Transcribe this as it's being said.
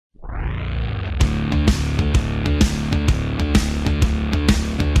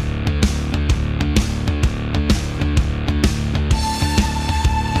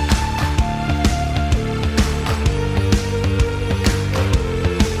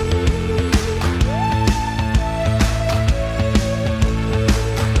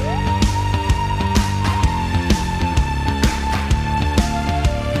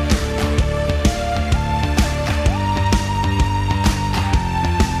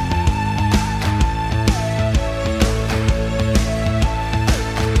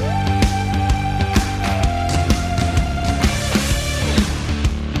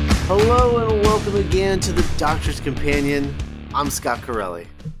again to the Doctor's Companion. I'm Scott Corelli.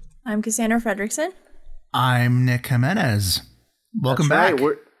 I'm Cassandra Fredrickson. I'm Nick Jimenez. Welcome back.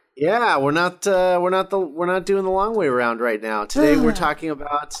 Right. We're not doing the long way around right now. Today we're talking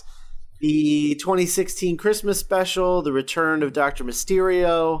about the 2016 Christmas special, the return of Dr.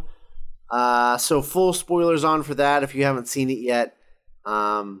 Mysterio. So full spoilers on for that if you haven't seen it yet.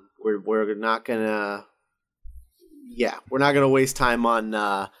 We're not gonna waste time on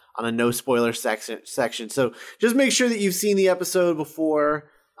a no spoiler section. So just make sure that you've seen the episode before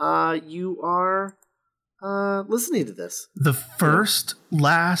you are listening to this. The first,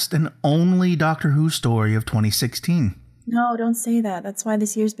 last, and only Doctor Who story of 2016. No, don't say that. That's why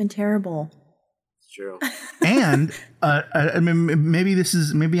this year's been terrible. It's true. And I mean, maybe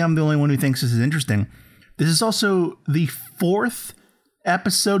I'm the only one who thinks this is interesting. This is also the fourth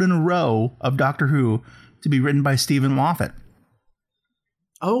episode in a row of Doctor Who to be written by Stephen Moffat.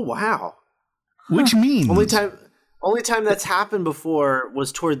 Oh wow! Which means only time that's happened before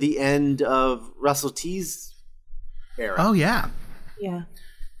was toward the end of Russell T's era. Oh yeah. Yeah.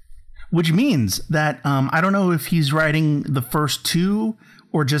 Which means that I don't know if he's writing the first two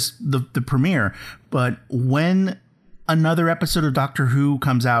or just the premiere, but when another episode of Doctor Who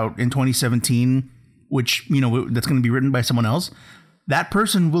comes out in 2017, which, that's going to be written by someone else, that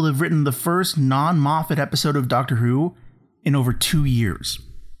person will have written the first non-Moffat episode of Doctor Who in over 2 years.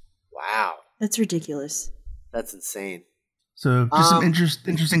 Wow. That's ridiculous. That's insane. So just some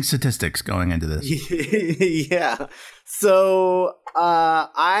interesting statistics going into this. Yeah. So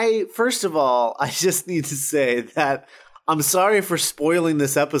I just need to say that I'm sorry for spoiling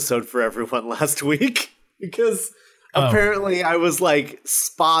this episode for everyone last week because apparently I was like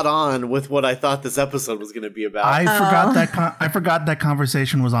spot on with what I thought this episode was going to be about. I forgot that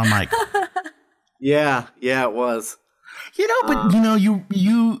conversation was on mic. Yeah, it was. But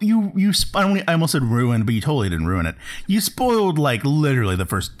I almost said ruined, but you totally didn't ruin it. You spoiled like literally the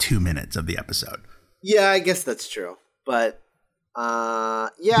first 2 minutes of the episode. Yeah, I guess that's true. But I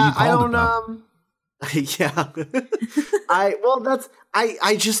don't yeah.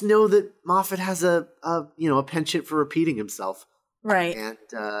 I just know that Moffat has a penchant for repeating himself. Right. And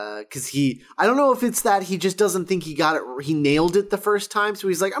cuz I don't know if it's that he just doesn't think he nailed it the first time, so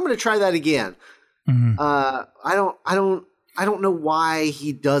he's like, I'm going to try that again. Mm-hmm. I don't know why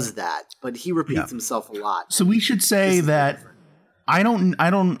he does that, but he repeats himself a lot. So we should say that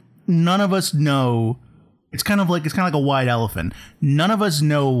none of us know. It's kind of like a white elephant. None of us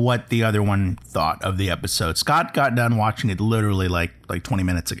know what the other one thought of the episode. Scott got done watching it literally like 20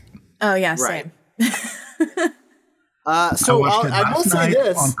 minutes ago. Oh yeah, right. Same. So I will say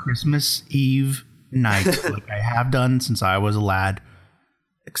this on Christmas Eve night, like I have done since I was a lad.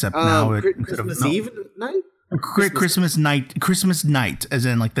 Except now, Christmas Eve night? Christmas night, as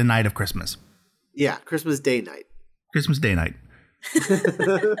in like the night of Christmas. Yeah, Christmas Day night. Christmas Day night.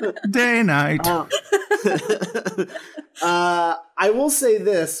 Day night. I will say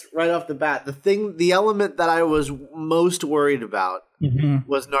this right off the bat: the element that I was most worried about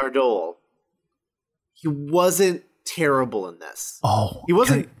was Nardole. He wasn't terrible in this. Oh, he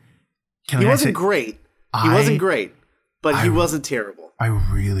wasn't. He wasn't great. He wasn't great, but he wasn't terrible. I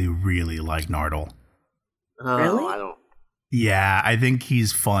really, really like Nardole. Really? I don't. Yeah, I think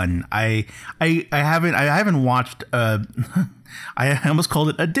he's fun. I haven't watched. I almost called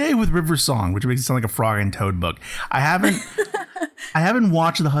it A Day with River Song, which makes it sound like a Frog and Toad book. I haven't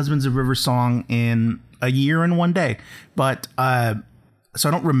watched The Husbands of River Song in a year and 1 day, but so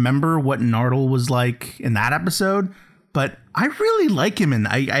I don't remember what Nardole was like in that episode. But I really like him, and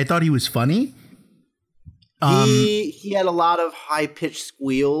I thought he was funny. He had a lot of high-pitched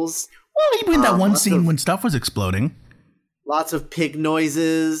squeals. Well, even in that one scene when stuff was exploding. Lots of pig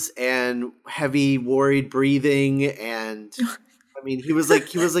noises and heavy, worried breathing, and I mean, he was like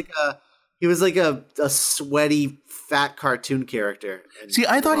a sweaty, fat cartoon character. See,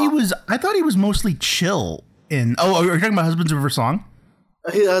 I thought he was mostly chill in. Oh, are you talking about Husbands of River Song?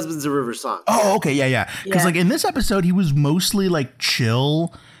 Husbands of River Song. Oh, okay, yeah. Because like in this episode, he was mostly like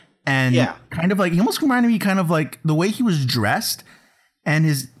chill. And kind of like, he almost reminded me kind of like the way he was dressed and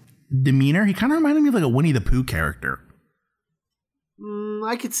his demeanor. He kind of reminded me of like a Winnie the Pooh character.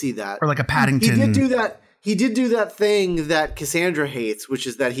 I could see that. Or like a Paddington. He did do that thing that Cassandra hates, which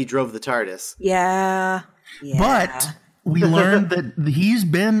is that he drove the TARDIS. Yeah. But we learned that he's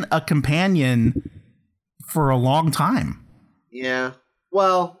been a companion for a long time. Yeah.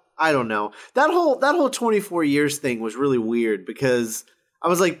 Well, I don't know. That whole 24 years thing was really weird because I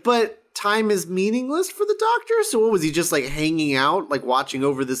was like, but time is meaningless for the Doctor? So what was he just like hanging out, like watching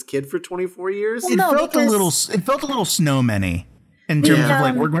over this kid for 24 years? It felt a little snowman-y in terms of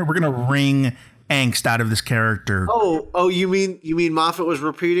like we're gonna ring angst out of this character. Oh, you mean Moffat was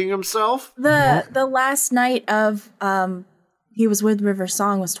repeating himself? The last night of he was with River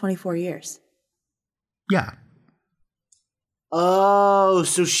Song was 24 years. Yeah. Oh,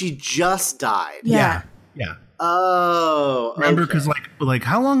 so she just died. Yeah. Yeah. Oh, Remember, okay. because like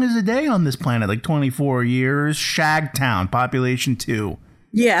how long is a day on this planet? Like 24 years. Shagtown, population 2.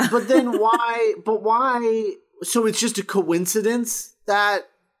 Yeah. But then why? But why? So it's just a coincidence that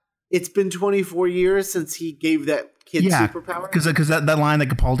it's been 24 years since he gave that kid superpower? Because that line that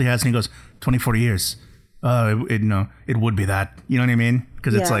Capaldi has, and he goes, 24 years. It would be that. You know what I mean?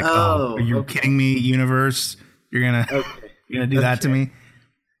 Because it's like, are you kidding me, universe? You're gonna do that to me?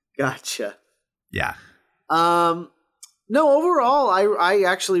 Gotcha. Yeah. No, overall, I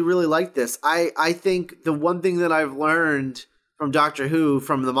actually really like this. I think the one thing that I've learned from Doctor Who,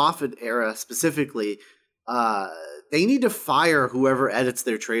 from the Moffat era specifically, they need to fire whoever edits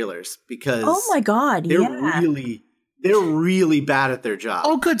their trailers, because oh my God, they're really bad at their job.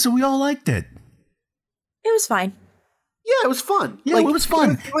 Oh, good. So we all liked it. It was fine. Yeah, it was fun. Yeah, it was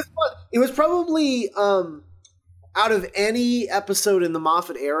fun. It was fun. It was probably out of any episode in the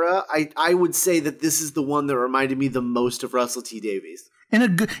Moffat era, I would say that this is the one that reminded me the most of Russell T Davies. And a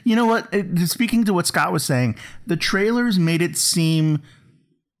good, you know what? Speaking to what Scott was saying, the trailers made it seem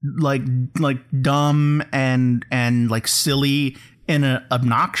like dumb and like silly in an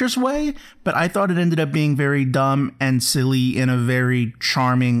obnoxious way, but I thought it ended up being very dumb and silly in a very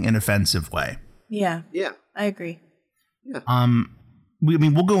charming and offensive way. Yeah. Yeah, I agree. Yeah.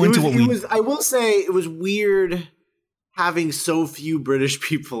 We'll go into what we. I will say it was weird having so few British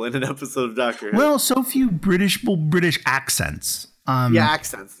people in an episode of Doctor Who. Well, so few British accents.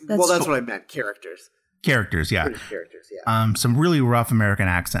 Accents. That's That's what I meant. Characters. Characters, yeah. British characters, yeah. Some really rough American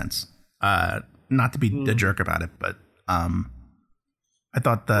accents. Not to be a jerk about it, but I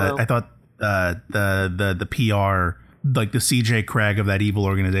thought the PR, like the CJ Craig of that evil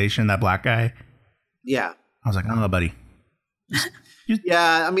organization, that black guy. Yeah. I was like, I don't know, buddy.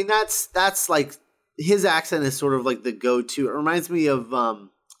 Yeah, I mean that's like his accent is sort of like the go-to. It reminds me of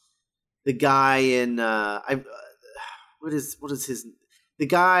the guy in what is his, the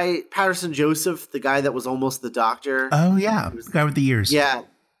guy Patterson Joseph, the guy that was almost the Doctor. Oh yeah, the guy with the ears. Yeah.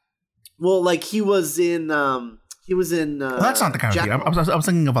 Well, like he was in. Well, that's not the guy. I was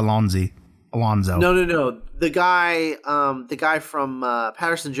thinking of Alonzo. No. The guy from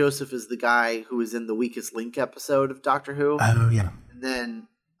Patterson Joseph is the guy who was in the Weakest Link episode of Doctor Who. Oh yeah. And then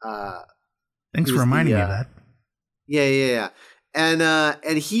thanks for reminding me of that. Yeah.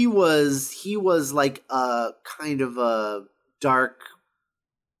 And he was like a kind of a dark,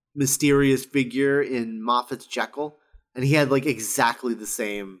 mysterious figure in Moffat's Jekyll, and he had like exactly the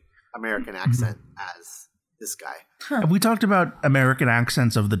same American accent as this guy. Have we talked about American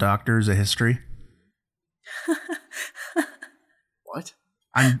accents of the Doctors, a history? What?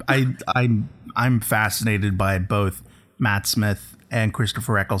 I'm fascinated by both Matt Smith and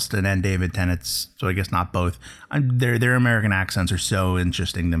Christopher Eccleston and David Tennant's. So I guess not both. Their American accents are so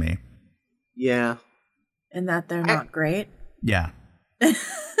interesting to me. Yeah. And that they're not great. Yeah. Well,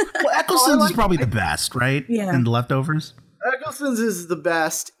 Eccleston's is probably the best, right? Yeah. And The Leftovers. Eccleston's is the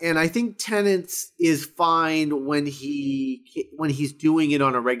best, and I think Tennant's is fine when he's doing it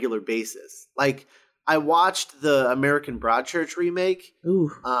on a regular basis. Like, I watched the American Broadchurch remake.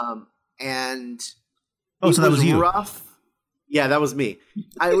 Ooh. And so that was you. Rough. Yeah, that was me.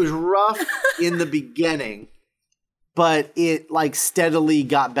 It was rough in the beginning, but it like steadily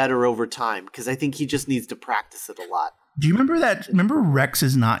got better over time, because I think he just needs to practice it a lot. Do you remember that? Remember Rex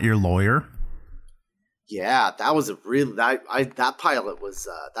Is Not Your Lawyer? Yeah, that was a real that pilot was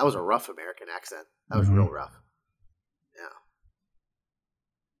that was a rough American accent. That was real rough.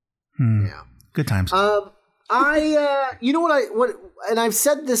 Yeah. Yeah. Good times. You know what and I've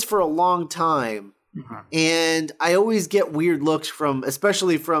said this for a long time, and I always get weird looks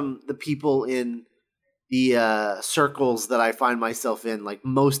especially from the people in the circles that I find myself in. Like,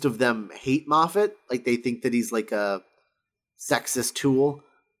 most of them hate Moffat. Like, they think that he's like a sexist tool.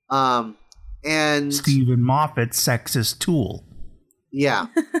 And Stephen Moffat, sexist tool. Yeah.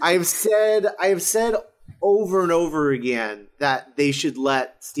 I have said over and over again that they should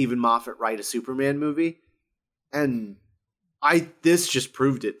let Stephen Moffat write a Superman movie. And this just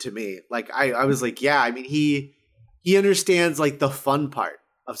proved it to me. Like, I was like, yeah, I mean, he understands like the fun part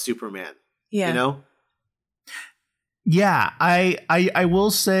of Superman. Yeah. You know? Yeah, I will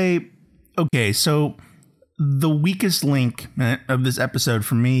say, okay, so the weakest link of this episode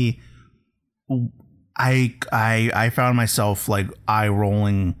for me, I found myself like eye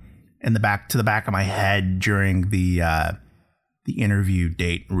rolling to the back of my head during the interview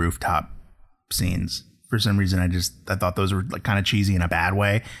date rooftop scenes. For some reason, I thought those were like kind of cheesy in a bad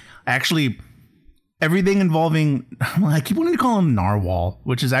way. Actually, everything involving, well, I keep wanting to call him Narwhal,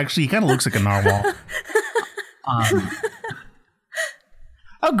 which is actually, he kind of looks like a narwhal.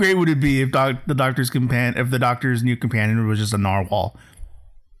 How great would it be if the doctor's new companion was just a narwhal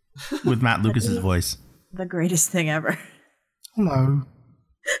with Matt Lucas's voice? The greatest thing ever. Hello.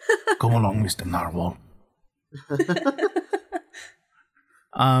 Go along, Mr. Narwhal.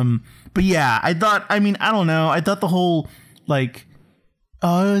 But yeah, I don't know. I thought the whole, like,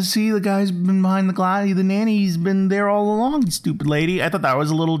 oh, see, the guy's been behind the glass. The nanny's been there all along, you stupid lady. I thought that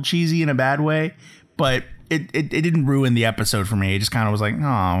was a little cheesy in a bad way, but it didn't ruin the episode for me. It just kind of was like,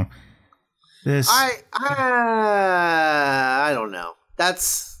 oh, this. I don't know.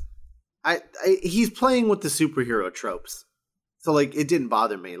 He's playing with the superhero tropes. So, like, it didn't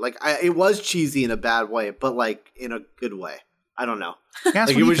bother me. Like, it was cheesy in a bad way, but, like, in a good way. I don't know. Yeah,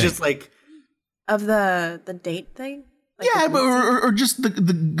 like, it was just, like... Of the date thing? Like yeah, but, or just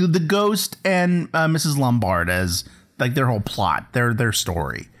the ghost and Mrs. Lombard as, like, their whole plot, their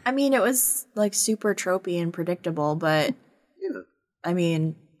story. I mean, it was, like, super tropey and predictable, but... Yeah. I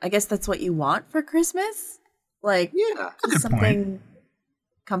mean, I guess that's what you want for Christmas? Like, yeah, something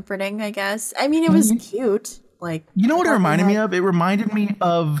comforting, I guess. I mean, it was cute. Like, you know what it reminded me of? It reminded me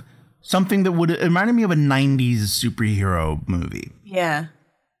of something that it reminded me of a 90s superhero movie. Yeah.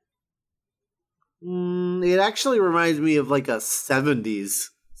 It actually reminds me of like a 70s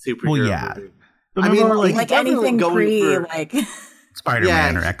superhero movie. But I mean, like anything like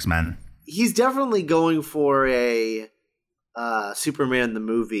Spider-Man or X-Men. He's definitely going for a Superman the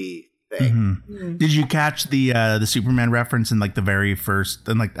movie thing. Mm-hmm. Did you catch the Superman reference in like the very first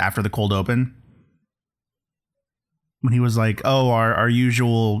and like after the cold open? When he was like, "Oh, our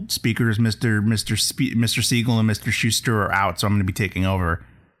usual speakers, Mr. Siegel and Mr. Schuster are out, so I'm going to be taking over."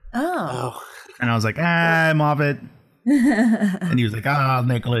 Oh. And I was like, Moffat. And he was like,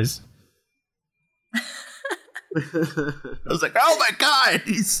 Nicholas. I was like, oh my God,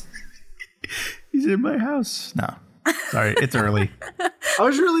 he's in my house. No, sorry, it's early. I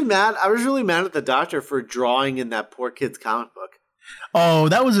was really mad at the doctor for drawing in that poor kid's comic book. Oh,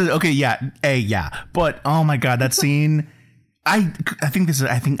 that was okay. Yeah, but oh my God, that scene. I think this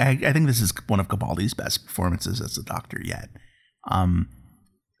is one of Capaldi's best performances as the Doctor yet. I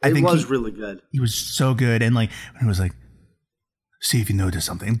think was really good. He was so good, and like when he was like, "See if you notice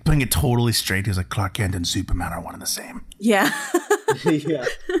something," putting it totally straight. He was like, "Clark Kent and Superman are one and the same." Yeah. Yeah.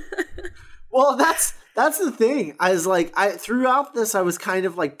 Well, that's the thing. I was like, throughout this, I was kind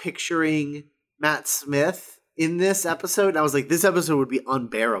of like picturing Matt Smith in this episode. And I was like, this episode would be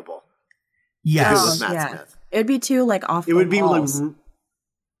unbearable. Yes. If it was Matt Smith. It'd be too like off. It would be walls. like,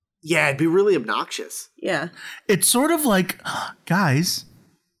 yeah, it'd be really obnoxious. Yeah. It's sort of like, guys,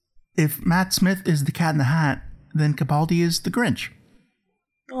 if Matt Smith is the Cat in the Hat, then Capaldi is the Grinch.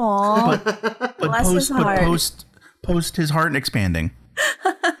 Aww. But post his heart expanding.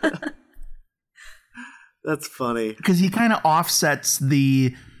 That's funny because he kind of offsets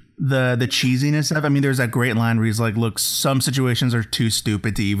the cheesiness of. I mean, there's that great line where he's like, "Look, some situations are too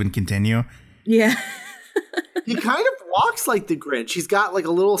stupid to even continue." Yeah. He kind of walks like the Grinch. He's got like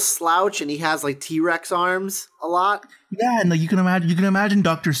a little slouch, and he has like T-Rex arms a lot. Yeah, and like you can imagine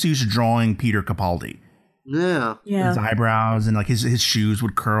Dr. Seuss drawing Peter Capaldi. Yeah. His eyebrows and like his shoes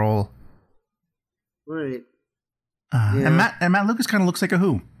would curl. Right. Yeah. And Matt Lucas kind of looks like a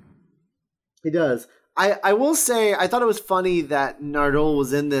Who. He does. I will say I thought it was funny that Nardole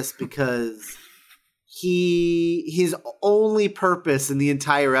was in this because his only purpose in the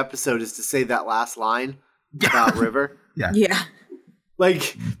entire episode is to say that last line about River. Yeah. Yeah.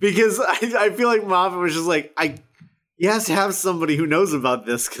 Like, because I feel like Moffat was just like, he has to have somebody who knows about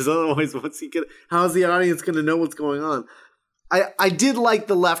this, because otherwise how's the audience going to know what's going on? I did like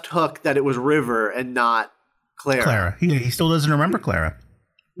the left hook that it was River and not Clara. He still doesn't remember Clara.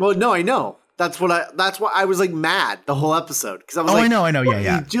 Well, no, I know. That's why I was like mad the whole episode, because I was like, I know,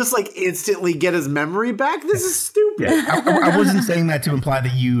 yeah. He just like instantly get his memory back. This is stupid. Yeah. I wasn't saying that to imply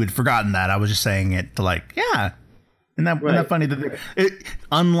that you had forgotten that. I was just saying it to like, yeah. Isn't that funny that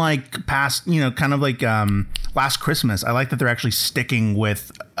unlike past, kind of like Last Christmas, I like that they're actually sticking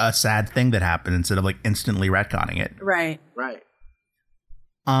with a sad thing that happened instead of like instantly retconning it. Right.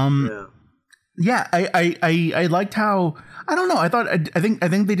 Yeah, I liked how, I don't know, I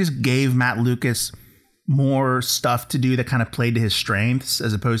think they just gave Matt Lucas more stuff to do that kind of played to his strengths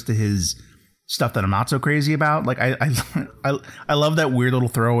as opposed to his stuff that I'm not so crazy about. Like I love that weird little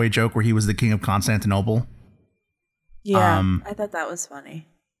throwaway joke where he was the king of Constantinople. Yeah, I thought that was funny.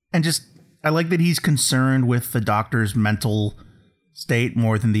 And just, I like that he's concerned with the Doctor's mental state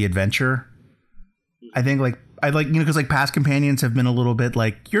more than the adventure. I think like because like past companions have been a little bit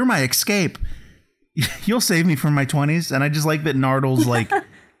like, you're my escape. You'll save me from my 20s. And I just like that Nardle's like,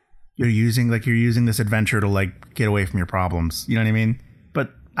 you're using this adventure to like get away from your problems. You know what I mean?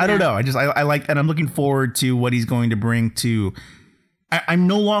 But I don't know. I like, and I'm looking forward to what he's going to bring to. I'm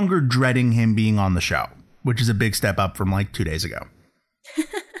no longer dreading him being on the show, which is a big step up from like 2 days ago.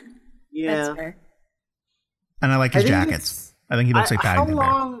 Yeah. That's fair. And I like his jackets. I think he looks like Paddington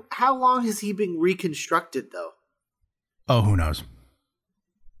Bear. How long has he been reconstructed though? Oh, who knows?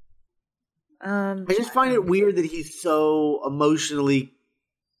 I just find it weird that he's so emotionally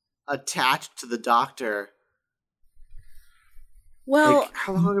attached to the Doctor. Well, like,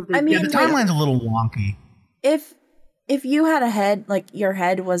 how long have they I mean, the timeline's a little wonky. If you had a head, like your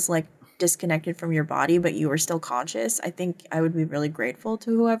head was like disconnected from your body, but you were still conscious, I think I would be really grateful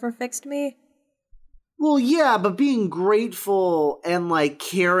to whoever fixed me. Well, yeah, but being grateful and like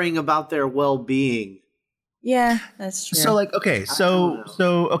caring about their well-being. Yeah, that's true. So like, okay, so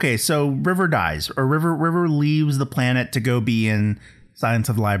River dies, or River leaves the planet to go be in Silence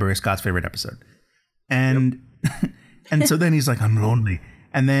of the Library, Scott's favorite episode. And and so then he's like, I'm lonely.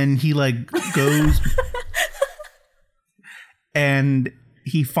 And then he like goes and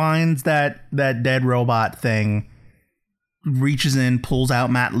he finds that dead robot thing, reaches in, pulls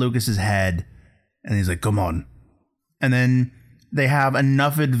out Matt Lucas's head, and he's like, come on. And then they have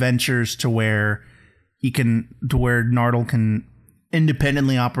enough adventures to where Nardle can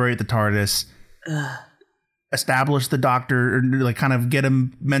independently operate the TARDIS, establish the Doctor, or like kind of get a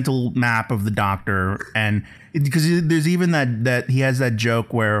mental map of the Doctor. And because there's even that he has that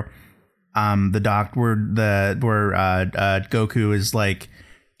joke where Goku is like,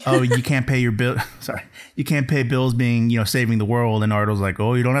 oh, you can't pay your bill. Sorry, you can't pay bills being, saving the world. And Nardle's like,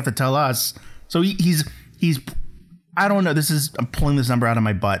 oh, you don't have to tell us. So he's I don't know. I'm pulling this number out of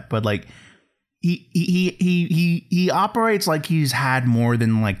my butt, but like he operates like he's had more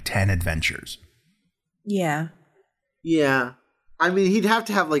than like 10 adventures. Yeah. Yeah. I mean, he'd have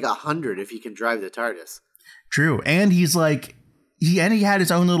to have like 100 if he can drive the TARDIS. True. And he's like, he had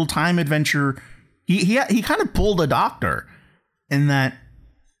his own little time adventure. He kind of pulled a Doctor in that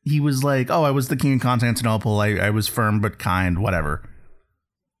he was like, oh, I was the king of Constantinople. I was firm but kind, whatever.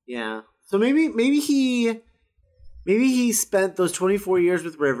 Yeah. So maybe he spent those 24 years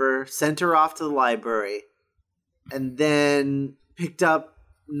with River, sent her off to the library, and then picked up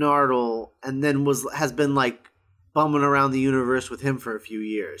Nardle, and then has been like bumming around the universe with him for a few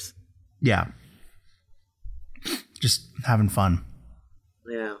years. Yeah. Just having fun.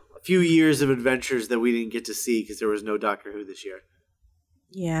 Yeah. A few years of adventures that we didn't get to see because there was no Doctor Who this year.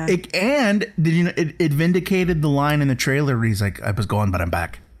 Yeah. And did you know it vindicated the line in the trailer where he's like, I was gone, but I'm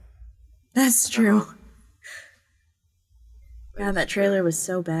back. That's true. God, that trailer was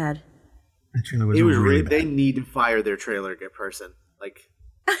so bad. That trailer was really bad. They need to fire their trailer person. Like,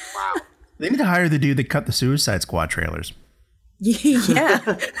 wow. They need to hire the dude that cut the Suicide Squad trailers. Yeah.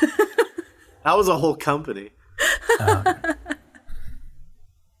 That was a whole company.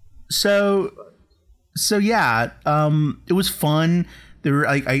 So yeah, it was fun. There were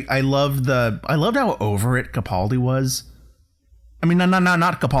I loved how over it Capaldi was. I mean, not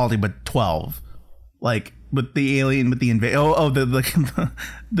Capaldi, but 12. Like with the alien, with the invasion.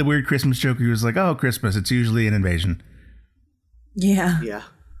 The weird Christmas joke. He was like, "Oh, Christmas, it's usually an invasion." Yeah. Yeah.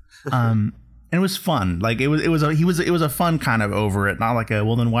 And it was fun. Like it was a fun kind of over it, not like a,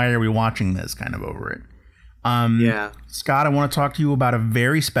 well, then why are we watching this kind of over it. Yeah. Scott, I want to talk to you about a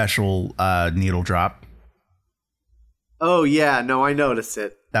very special needle drop. Oh yeah, no, I noticed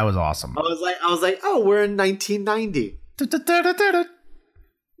it. That was awesome. I was like, oh, we're in 1990.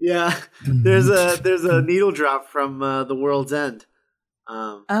 Yeah, there's a needle drop from The World's End.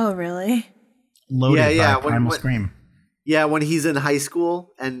 Oh, really? Loaded by Primal Scream. Yeah, when he's in high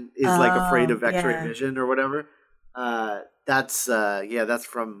school and is like afraid of X-ray vision or whatever. That's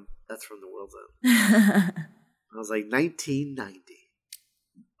from The World's End. I was like 1990.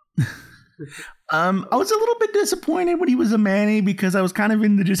 I was a little bit disappointed when he was a Manny because I was kind of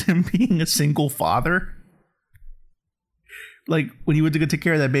into just him being a single father. Like when he went to go take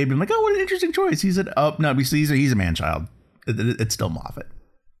care of that baby, I'm like, oh, what an interesting choice. He's a man child. It's still Moffat.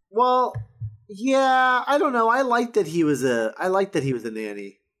 Well, yeah, I don't know. I liked that he was a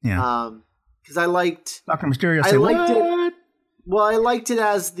nanny. Yeah. Because I liked Dr. Mysterio. I liked it. Well, I liked it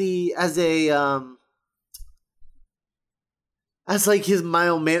as like his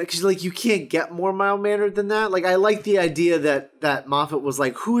mild mannered, because like you can't get more mild mannered than that. Like I like the idea that Moffat was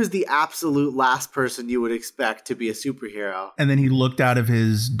like, who is the absolute last person you would expect to be a superhero? And then he looked out of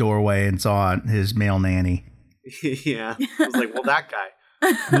his doorway and saw his male nanny. Yeah, I was like, well, that guy.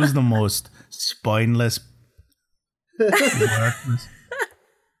 Who's the most spineless? Worthless?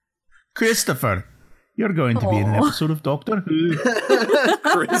 Christopher, you're going to be in an episode of Doctor Who.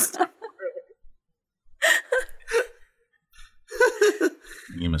 Christopher.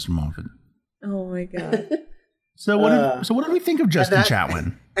 You, Mr. Moffat. Oh my god. So what do we think of Justin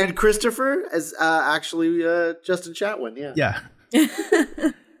Chatwin? And Christopher as actually Justin Chatwin, yeah. Yeah.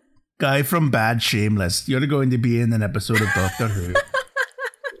 Guy from Bad Shameless. You're going to be in an episode of Doctor Who.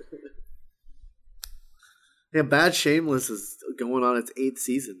 Yeah, Bad Shameless is going on its 8th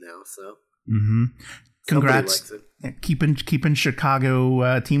season now, so. Mm-hmm. Congrats. Likes it. Yeah, keeping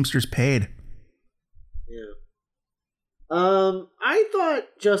Chicago Teamsters paid. Yeah. I thought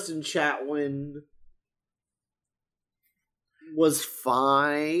Justin Chatwin was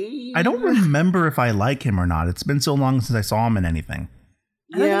fine. I don't remember if I like him or not. It's been so long since I saw him in anything.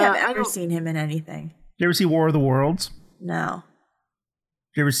 I don't think I've ever seen him in anything. Did you ever see War of the Worlds? No.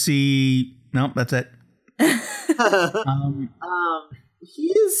 Did you ever see... Nope, that's it.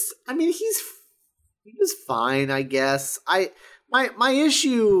 He was fine, I guess. My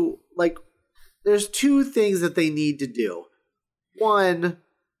issue, like, there's two things that they need to do. One,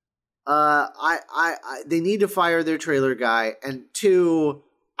 they need to fire their trailer guy, and two,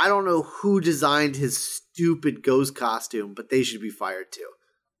 I don't know who designed his stupid ghost costume, but they should be fired too.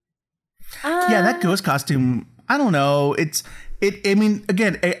 Yeah, that ghost costume, I don't know. I mean,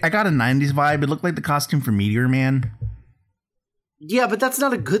 again, I got a 90s vibe. It looked like the costume for Meteor Man. Yeah, but that's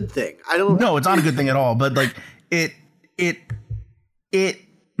not a good thing. No, it's not a good thing at all. But like, it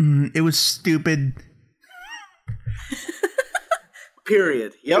was stupid.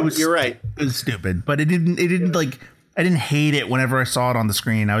 Period. Yep, you're right. It was stupid, but it didn't like. I didn't hate it whenever I saw it on the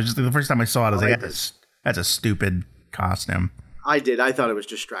screen. I was just the first time I saw it, I was like, that's a stupid costume. I did. I thought it was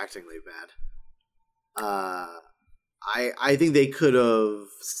distractingly bad. I think they could have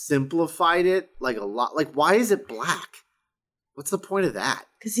simplified it like a lot. Like, why is it black? What's the point of that?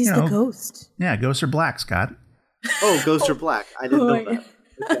 Because he's the ghost. Yeah, ghosts are black, Scott. Oh, ghosts are black. I didn't know that.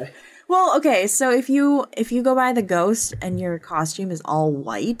 Okay. Well, okay, so if you go by the ghost and your costume is all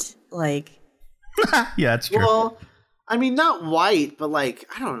white, like... Yeah, that's true. Well, I mean, not white, but like,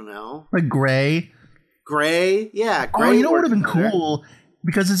 I don't know. Like gray? Gray? Yeah, gray. Oh, you know what would have been cool?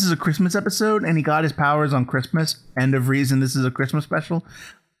 Because this is a Christmas episode and he got his powers on Christmas, end of reason this is a Christmas special.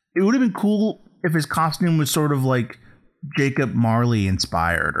 It would have been cool if his costume was sort of like Jacob Marley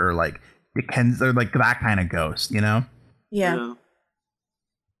inspired, or like Dickens, or like that kind of ghost, you know? Yeah.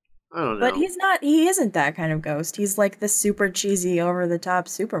 I don't know. But he isn't that kind of ghost. He's like the super cheesy, over the top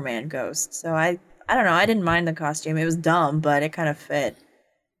Superman ghost. So I don't know. I didn't mind the costume. It was dumb, but it kind of fit.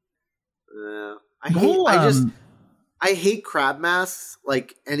 Yeah. I hate crab masks.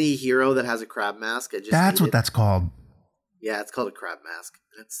 Like any hero that has a crab mask, that's what that's called. Yeah, it's called a crab mask.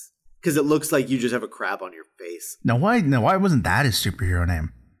 That's because it looks like you just have a crab on your face. No, why wasn't that his superhero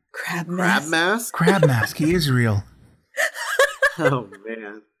name? Crab mask? Crab mask. He is real. Oh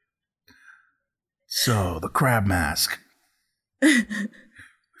man. So the crab mask. We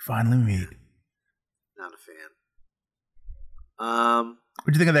finally meet. Not a fan.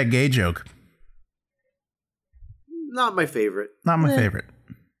 What'd you think of that gay joke? Not my favorite. Not my favorite.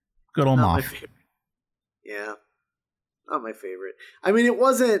 Good old Not Moff. my favorite. Yeah. Not my favorite. I mean, it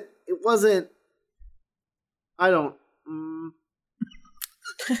wasn't I don't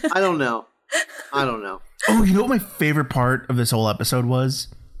know. Oh, you know what my favorite part of this whole episode was?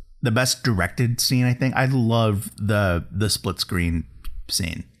 The best directed scene, I think. I love the split screen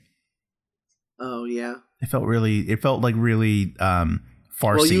scene. Oh yeah. It felt like really farcy.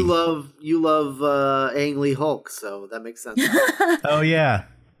 Well, you love Ang Lee Hulk, so that makes sense. Oh yeah.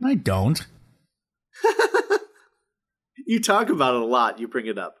 I don't. You talk about it a lot. You bring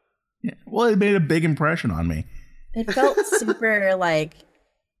it up. Yeah. Well, it made a big impression on me. It felt super like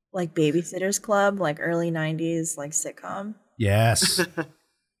Babysitter's Club, like early 90s, like sitcom. Yes.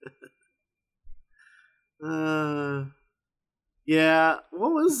 Yeah.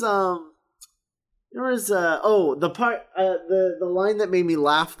 What was there was the part the line that made me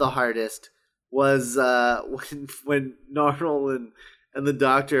laugh the hardest was when Nardole and the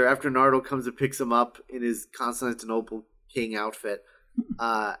doctor, after Nardole comes and picks him up in his Constantinople king outfit,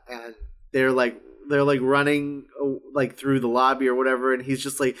 and they're running like through the lobby or whatever, and he's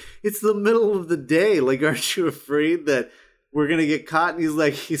just like, it's the middle of the day, like, aren't you afraid that we're gonna get caught? And he's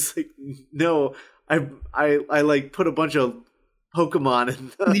like no, I like put a bunch of Pokemon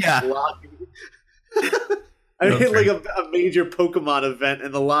in the lobby. I made like a major Pokemon event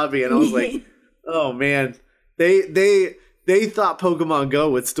in the lobby, and I was like, oh man, they thought Pokemon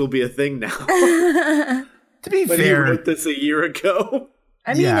Go would still be a thing now. To be But fair, he wrote this a year ago.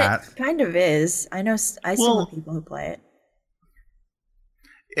 I mean, Yeah. it kind of is. I know. I still know Well, people who play it.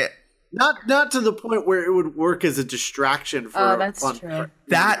 it, I still know people who play it. Not to the point where it would work as a distraction for Oh, that's fun. true.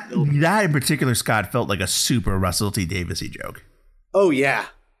 that in particular, Scott, felt like a super Russell T Davisy joke. Oh yeah,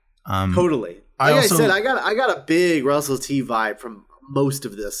 totally. I Like also- I said, I got a big Russell T vibe from most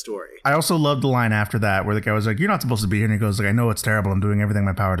of this story. I also loved the line after that where the guy was like, "You're not supposed to be here," and he goes like, "I know it's terrible. I'm doing everything in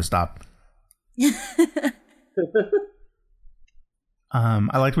my power to stop."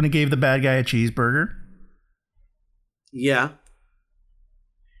 I liked when he gave the bad guy a cheeseburger. Yeah.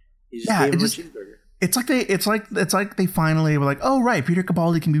 You just Yeah, gave it him just- a cheeseburger. It's like they finally were like, "Oh right, Peter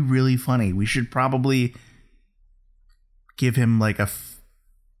Capaldi can be really funny. We should probably give him like a."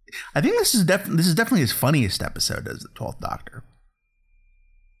 I think this is definitely his funniest episode as the 12th Doctor.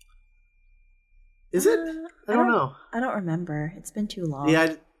 Is it? I don't know. I don't remember. It's been too long.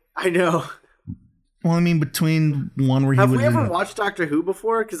 Yeah, I know. Well, I mean, between one where he Have was we ever in, watched Doctor Who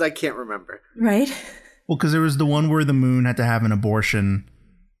before? Because I can't remember. Right. well, because there was the one where the moon had to have an abortion.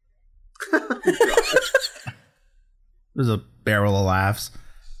 There's a barrel of laughs.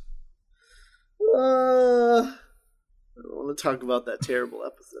 I don't want to talk about that terrible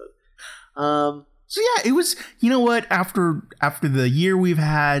episode. So yeah, it was. You know what? After the year we've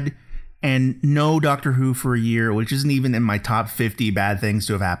had, and no Doctor Who for a year, which isn't even in my top 50 bad things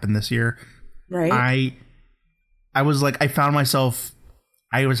to have happened this year. Right. I was like, I found myself.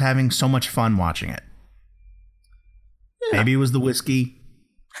 I was having so much fun watching it. Yeah. Maybe it was the whiskey.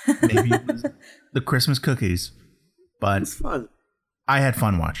 Maybe it was the Christmas cookies. But It's fun. I had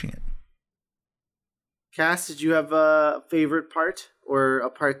fun watching it. Cass, did you have a favorite part or a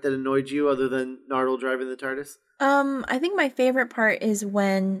part that annoyed you other than Nardole driving the TARDIS? I think my favorite part is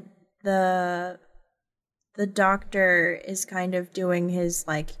when the Doctor is kind of doing his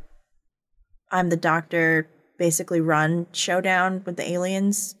like I'm the Doctor basically run showdown with the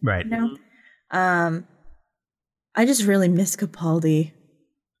aliens. Right. You know? I just really miss Capaldi.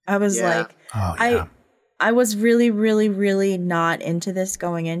 I was Yeah. like Oh yeah. I was really, really, really not into this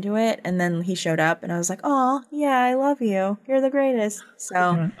going into it, and then he showed up, and I was like, "Oh, yeah, I love you. You're the greatest."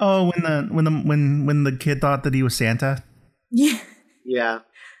 So, Oh, when the kid thought that he was Santa. yeah, Yeah.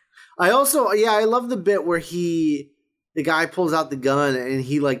 I love the bit where the guy pulls out the gun and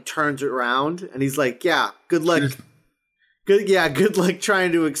he like turns it around and he's like, yeah, good luck. Good luck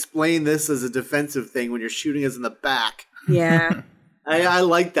trying to explain this as a defensive thing when you're shooting us in the back. yeah, I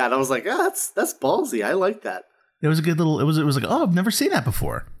like that. I was like, that's ballsy. I like that. It was a good little. It was like, oh, I've never seen that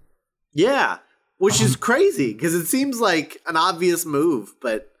before. Yeah. Which is crazy because it seems like an obvious move,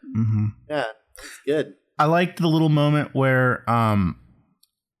 but yeah, it's good. I liked the little moment where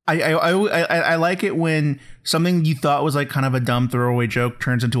I like it when something you thought was like kind of a dumb throwaway joke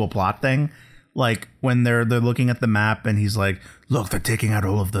turns into a plot thing. Like when they're looking at the map and he's like, "Look, they're taking out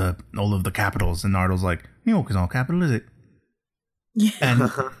all of the capitals," and Nardle's like, "You know, because all capital is it?" yeah.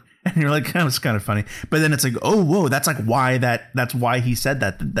 And you're like, "That was kind of funny," but then it's like, "Oh, whoa, that's like why that's why he said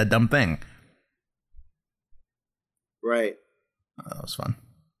that dumb thing." Right. That was fun.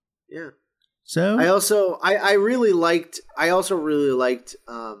 Yeah. So I also really liked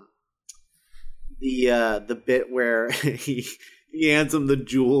the bit where he hands him the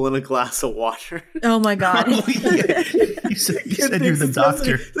jewel in a glass of water. Oh my god. you said you're the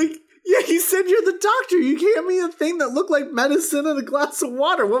doctor. Like, yeah, he said you're the doctor. You gave me a thing that looked like medicine in a glass of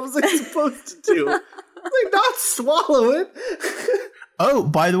water. What was I supposed to do? Like, not swallow it. Oh,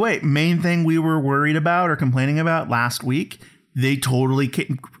 by the way, main thing we were worried about or complaining about last week, they totally,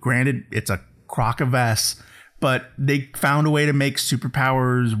 granted, it's a crock of S, but they found a way to make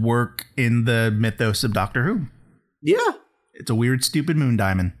superpowers work in the mythos of Doctor Who. Yeah. It's a weird, stupid moon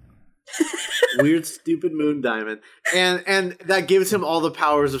diamond. Weird, stupid moon diamond. And that gives him all the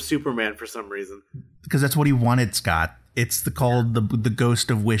powers of Superman for some reason. Because that's what he wanted, Scott. It's called the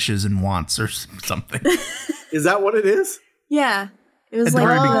ghost of wishes and wants or something. Is that what it is? Yeah. It was At the like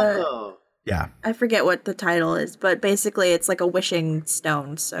very Oh. Yeah. I forget what the title is, but basically it's like a wishing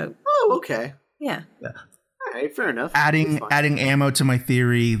stone. So Oh, okay. yeah. All right, fair enough. Adding That's fine. ammo to my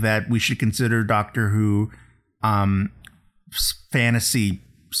theory that we should consider Doctor Who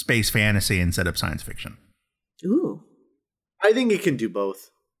space fantasy instead of science fiction. Ooh. I think it can do both.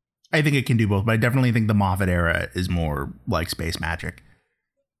 I think it can do both, but I definitely think the Moffat era is more like space magic.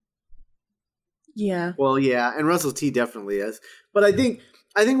 Yeah. Well, yeah, and Russell T definitely is. But I think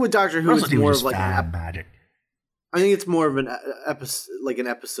with Doctor Who, Russell it's T more was of like fab magic. I think it's more of an episode, like an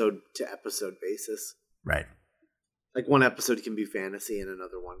episode to episode basis. Right. Like one episode can be fantasy, and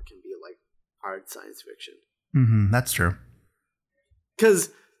another one can be like hard science fiction. That's true. Because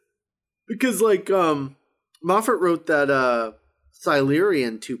like Moffat wrote that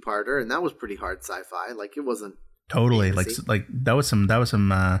Silurian 2-parter, and that was pretty hard sci-fi. Like, it wasn't totally fantasy. like that was some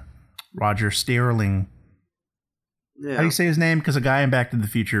Roger Sterling. Yeah. How do you say his name? Because a guy in Back to the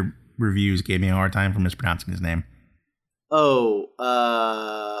Future reviews gave me a hard time for mispronouncing his name. Oh,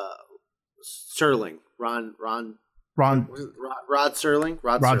 Sterling. Rod Sterling?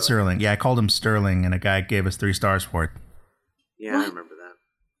 Rod Sterling. Yeah, I called him Sterling, and a guy gave us 3 stars for it. Yeah, What? I remember that.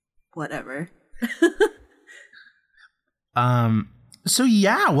 Whatever. So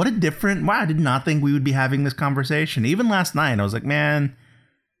yeah, what a different. Wow, I did not think we would be having this conversation. Even last night, I was like, man,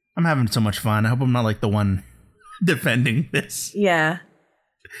 I'm having so much fun. I hope I'm not like the one defending this. Yeah.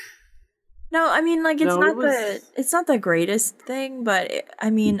 No, I mean, like, it's not the greatest thing, but I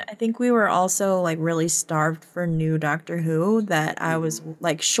mean, I think we were also like really starved for new Doctor Who, that I was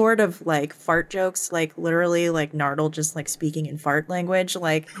like, short of like fart jokes, like literally like Nardole just like speaking in fart language,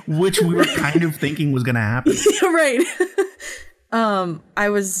 like Which we were kind of thinking was going to happen. right. I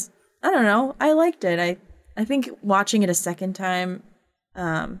don't know, I liked it. I think watching it a second time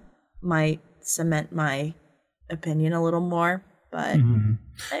might cement my opinion a little more, but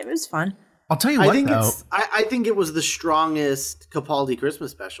it was fun. I'll tell you what, I think it was the strongest Capaldi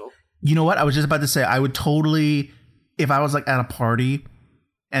Christmas special. You know what? I was just about to say, I would totally, if I was like at a party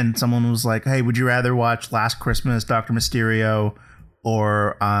and someone was like, hey, would you rather watch Last Christmas, Dr. Mysterio,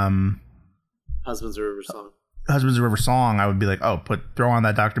 or Husbands of River Song? Husbands of River Song, I would be like, oh, throw on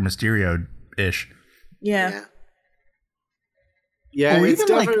that Dr. Mysterio-ish. Yeah. Yeah, Or it's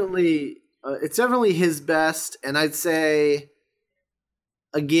even, like- definitely his best, and I'd say,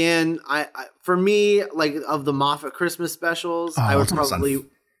 again, I for me, like, of the Moffat Christmas specials, Oh, I would it's almost probably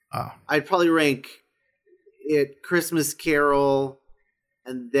Oh, I'd probably rank it Christmas Carol,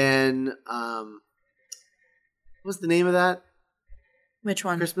 and then what's the name of that? Which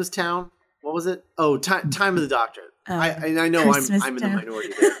one? Christmas Town? What was it? Oh, Time of the Doctor. Oh, I know Christmas I'm in the Town.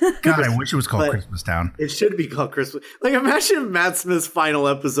 minority there. God, I wish it was called But- Christmas Town. It should be called Christmas. Like, imagine if Matt Smith's final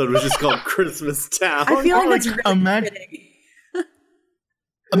episode was just called Christmas Town. I feel like like, that's really imagine- fitting.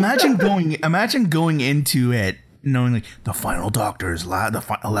 Imagine going into it knowing like the final Doctor's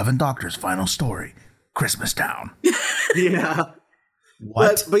 11 Doctors final story, Christmas Town. Yeah.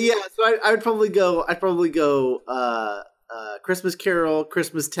 What? But yeah, so I'd probably go Christmas Carol,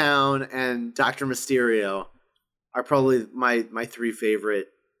 Christmas Town, and Dr. Mysterio are probably my 3 favorite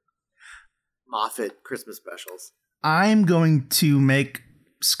Moffat Christmas specials. I'm going to make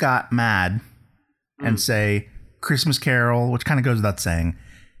Scott mad and say Christmas Carol, which kind of goes without saying.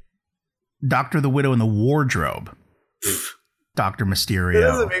 Doctor the Widow in the Wardrobe. Dr. It Mysterio.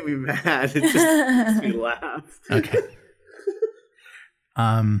 doesn't make me mad. It just makes me laugh. Okay.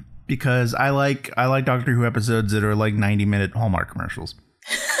 Because I like Doctor Who episodes that are like 90-minute Hallmark commercials.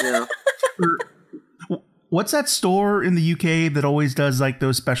 Yeah. What's that store in the UK that always does like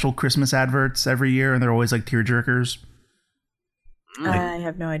those special Christmas adverts every year, and they're always like tearjerkers? I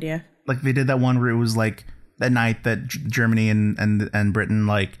have no idea. Like they did that one where it was like that night that Germany and Britain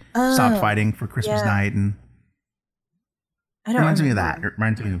like stopped fighting for Christmas night, and I don't reminds me of remember. that. It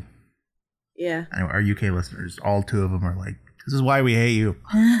reminds me of Yeah. our UK listeners. All 2 of them are like, "This is why we hate you."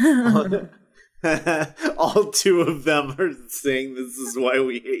 All 2 of them are saying this is why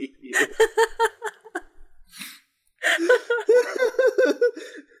we hate you.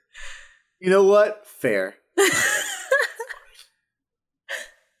 You know what? Fair.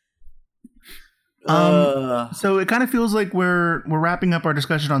 So it kind of feels like we're wrapping up our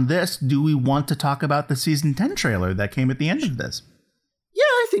discussion on this. Do we want to talk about the season 10 trailer that came at the end of this? Yeah,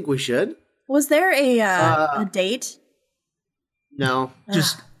 I think we should. Was there a date? No.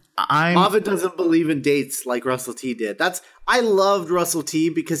 Just Moffat doesn't believe in dates like Russell T did. I loved Russell T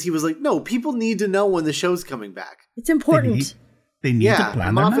because he was like, no, people need to know when the show's coming back. It's important. They need to Yeah, plan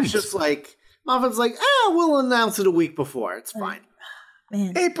and their Moffat's nights. Moffat's like, we'll announce it a week before. It's fine.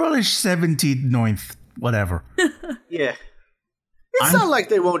 Man. April-ish 17th, 9th, whatever. Yeah. It's not like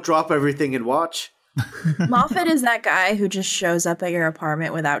they won't drop everything and watch. Moffat is that guy who just shows up at your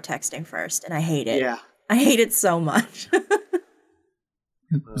apartment without texting first, and I hate it. Yeah. I hate it so much.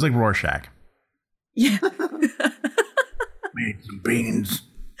 It's like Rorschach. Yeah. Made some beans.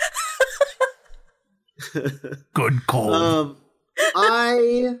 Good cold.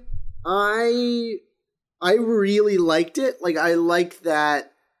 I really liked it. Like, I like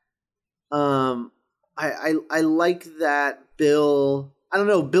that. I like that Bill. I don't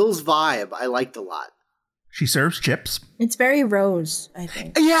know, Bill's vibe. I liked a lot. She serves chips. It's very Rose, I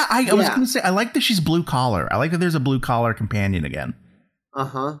think. Yeah, I was going to say, I like that she's blue collar. I like that there's a blue collar companion again.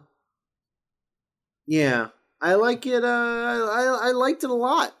 Uh-huh. Yeah. I like it. I liked it a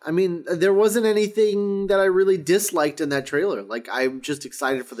lot. I mean, there wasn't anything that I really disliked in that trailer. Like, I'm just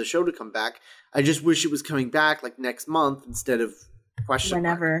excited for the show to come back. I just wish it was coming back like next month instead of question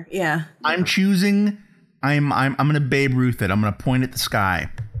mark. Whenever. Yeah. I'm choosing. I'm going to Babe Ruth it. I'm going to point at the sky.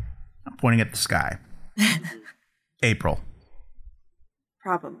 I'm pointing at the sky. April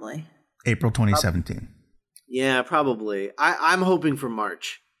Probably. 2017. Yeah, probably. I'm hoping for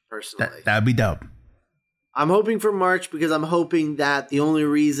March, personally. That would be dope. I'm hoping for March because I'm hoping that the only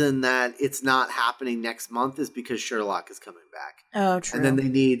reason that it's not happening next month is because Sherlock is coming back. Oh, true. And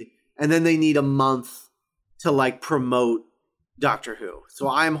then they need a month to like promote Doctor Who. So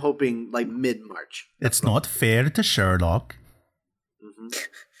I'm hoping like mid-March. It's not fair to Sherlock. Mm-hmm.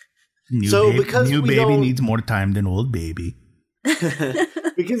 New baby needs more time than old baby.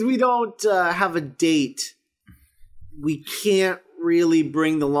 Because we don't have a date, we can't really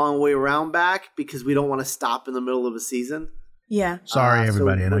bring the long way around back because we don't want to stop in the middle of a season. Yeah. Sorry,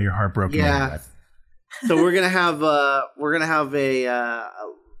 everybody. I know you're heartbroken. Yeah. So we're gonna have a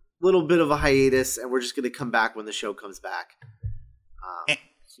little bit of a hiatus, and we're just gonna come back when the show comes back.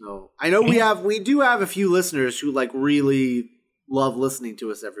 So I know we do have a few listeners who like really love listening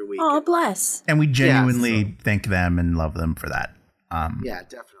to us every week. Oh, bless. And we genuinely thank them and love them for that. Yeah,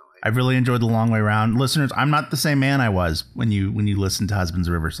 definitely. I've really enjoyed the long way around. Listeners, I'm not the same man I was when you listened to Husband's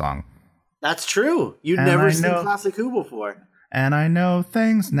River Song. That's true. You'd never seen Classic Who before. And I know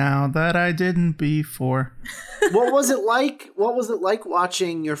things now that I didn't before. What was it like? What was it like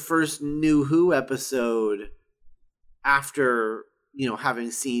watching your first New Who episode after,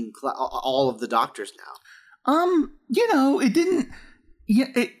 having seen all of the Doctors now? It didn't. Yeah,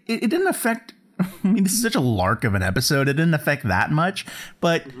 it didn't affect. I mean, this is such a lark of an episode. It didn't affect that much,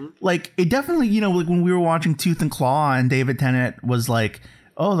 but like it definitely, like when we were watching Tooth and Claw and David Tennant was like,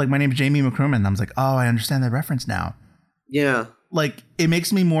 "Oh, like my name's Jamie McCrimmon." And I was like, "Oh, I understand that reference now." Yeah, like it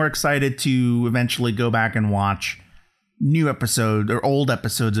makes me more excited to eventually go back and watch new episodes or old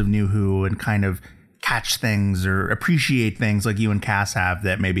episodes of New Who and kind of catch things or appreciate things like you and Cass have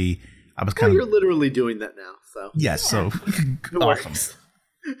that maybe I was kind of. You're literally doing that now, so yes, so awesome.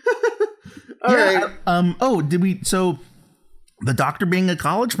 All right. Did we? So the Doctor being a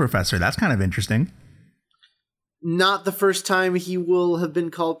college professor, that's kind of interesting. Not the first time he will have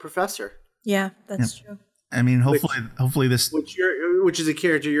been called professor. Yeah, that's true. I mean, hopefully this, which is a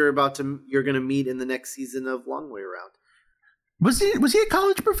character you're going to meet in the next season of Long Way Around. Was he a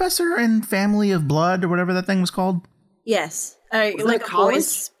college professor in Family of Blood or whatever that thing was called? Yes, like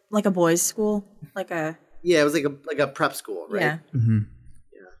a boys' school, Yeah, it was like a prep school, right? Yeah. Mm-hmm.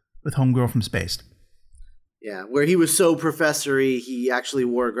 With Homegirl from Spaced. Yeah, where he was so professory, he actually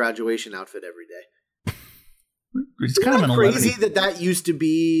wore a graduation outfit every day. It's kind of crazy that used to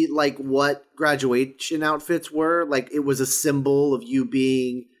be like what graduation outfits were. Like it was a symbol of you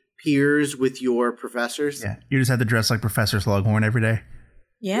being peers with your professors. Yeah, you just had to dress like Professor Slughorn every day.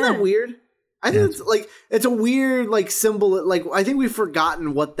 Yeah, isn't that weird? I think it's a weird like symbol. Like I think we've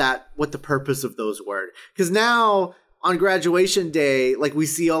forgotten what the purpose of those were, because now on graduation day, like we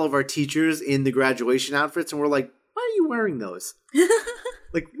see all of our teachers in the graduation outfits, and we're like, "Why are you wearing those?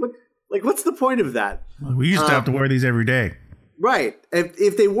 What's the point of that?" Well, we used to have to wear these every day, right?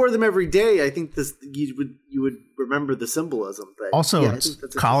 If they wore them every day, I think you would remember the symbolism. But also,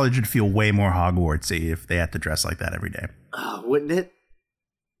 college would feel way more Hogwartsy if they had to dress like that every day. Wouldn't it?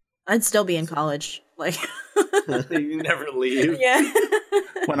 I'd still be in college. Like you never leave. Yeah.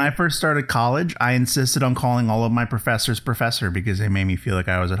 When I first started college, I insisted on calling all of my professors professor because they made me feel like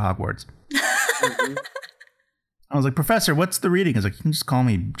I was at Hogwarts. Mm-hmm. I was like, "Professor, what's the reading?" He's like, "You can just call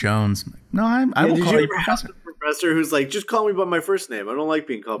me Jones." I'm like, "No, I will call you professor." Professor who's like, "Just call me by my first name. I don't like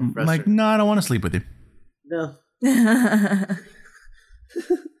being called professor." I'm like, "No, I don't want to sleep with you." No.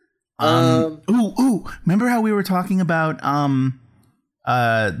 Remember how we were talking about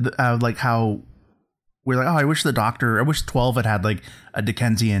like how we're like, "Oh, I wish 12 had like a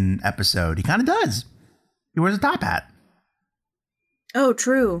Dickensian episode." He kind of does. He wears a top hat. Oh,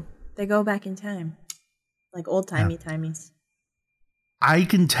 true. They go back in time, like old timies. I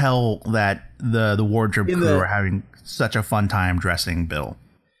can tell that the wardrobe crew are having such a fun time dressing Bill.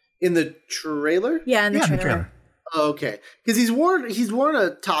 In the trailer? Yeah, in the trailer. Oh, okay, because he's worn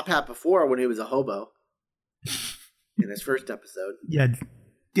a top hat before when he was a hobo in his first episode. Yeah,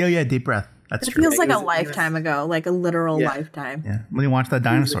 deep breath. That's true. It feels like a lifetime ago, like a literal lifetime. Yeah, when you watch that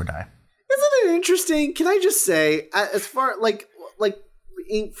dinosaur die. Isn't it interesting? Can I just say, as far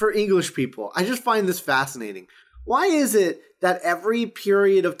for English people, I just find this fascinating. Why is it that every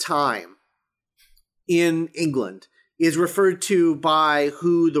period of time in England is referred to by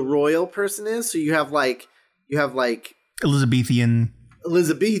who the royal person is? So you have You have like Elizabethan,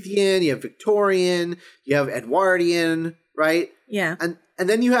 you have Victorian, you have Edwardian, right? Yeah. And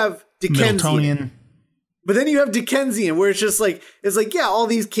then you have Dickensian. Middletonian. But then you have Dickensian, where it's like, yeah, all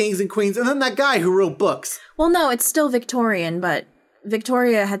these kings and queens, and then that guy who wrote books. Well, no, it's still Victorian, but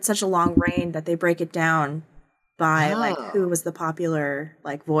Victoria had such a long reign that they break it down by like who was the popular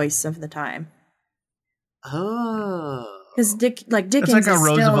like voice of the time. Oh. Because Dickens It's like how is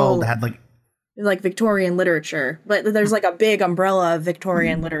Roosevelt still had like Victorian literature, but there's like a big umbrella of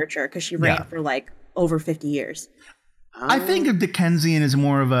Victorian literature because she reigned for like over 50 years. I think of Dickensian as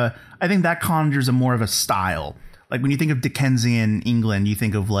more of a, I think that conjures a more of a style. Like when you think of Dickensian England, you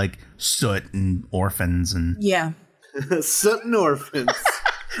think of like soot and orphans and Yeah. Soot and orphans.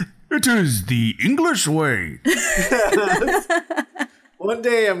 It is the English way. One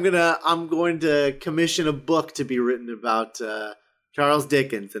day I'm going to commission a book to be written about Charles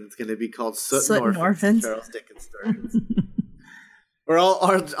Dickens, and it's going to be called Soot and Orphans. Charles Dickens stories. Or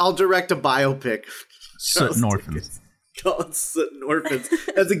I'll direct a biopic. Soot and Orphans. Called Soot and Orphans.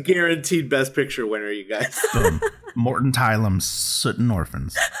 That's a guaranteed Best Picture winner, you guys. Boom. Morton Tylem's Soot and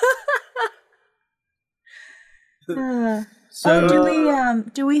Orphans. Do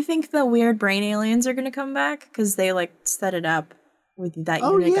we think the weird brain aliens are going to come back? Because they like set it up with that.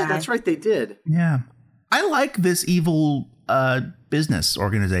 Oh unit yeah, guy. that's right, they did. Yeah, I like this evil business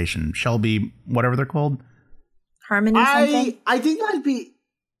organization, Shelby, whatever they're called. Harmony. Something? I think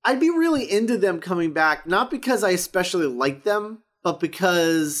I'd be really into them coming back, not because I especially like them, but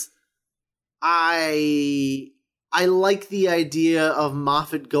because I like the idea of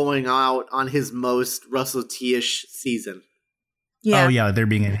Moffat going out on his most Russell T-ish season. Yeah. Oh yeah, there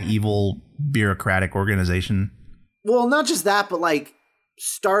being an evil bureaucratic organization. Well, not just that, but like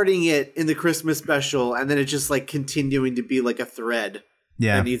starting it in the Christmas special and then it just like continuing to be like a thread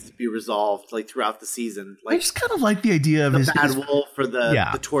that needs to be resolved like throughout the season. Like I just kind of like the idea of the Bad Wolf or the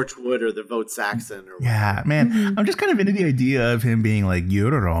Torchwood or the Vote Saxon or whatever. Yeah, man. I'm just kind of into the idea of him being like,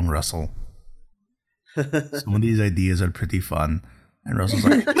 "You're wrong, Russell." Some of these ideas are pretty fun. And Russell's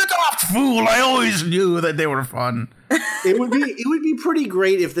like, "You daft fool, I always knew that they were fun." It would be pretty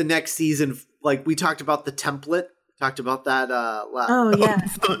great if the next season, like we talked about the template, talked about that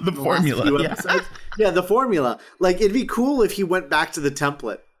the formula. The formula. Like it'd be cool if he went back to the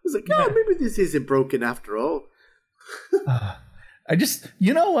template. He's like, maybe this isn't broken after all. I just,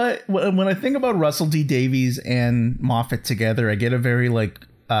 you know what? When I think about Russell T Davies and Moffat together, I get a very like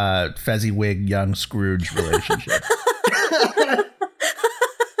Fezziwig young Scrooge relationship.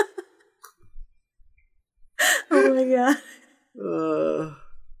 Oh my god.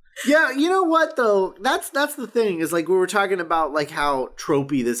 Yeah, you know what though? That's the thing is like we were talking about like how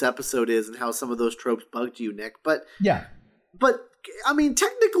tropey this episode is and how some of those tropes bugged you, Nick. But I mean,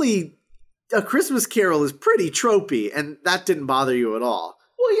 technically, A Christmas Carol is pretty tropey, and that didn't bother you at all.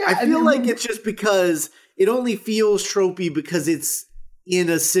 Well, yeah, I feel like it's just because it only feels tropey because it's in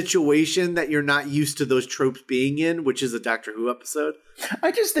a situation that you're not used to those tropes being in, which is a Doctor Who episode.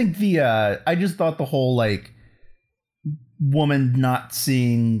 I just think I just thought the whole like woman not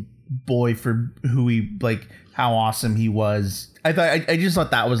seeing boy for who he like how awesome he was. I just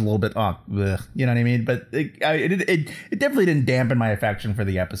thought that was a little bit you know what I mean? But it definitely didn't dampen my affection for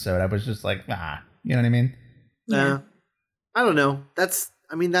the episode. I was just like you know what I mean? Yeah. I don't know. That's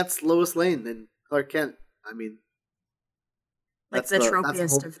Lois Lane and Clark Kent. I mean, like the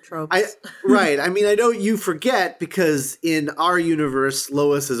tropiest of tropes. Right. I mean, I know you forget because in our universe,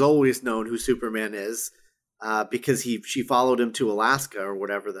 Lois has always known who Superman is. Because she followed him to Alaska or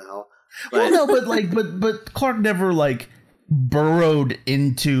whatever the hell. Well, no, but Clark never like burrowed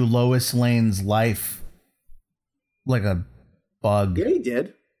into Lois Lane's life like a bug. Yeah, he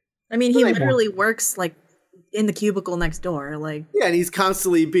did. I mean, he literally works like in the cubicle next door. Like and he's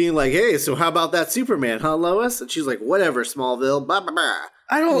constantly being like, "Hey, so how about that Superman, huh, Lois?" And she's like, "Whatever, Smallville." Blah blah blah.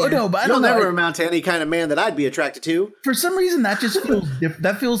 I don't know, but I don't You'll never amount to any kind of man that I'd be attracted to. For some reason, that just feels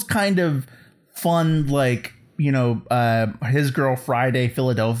that feels kind of fun, like, you know, His Girl Friday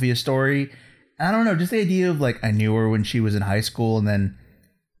Philadelphia story. I don't know, just the idea of like I knew her when she was in high school and then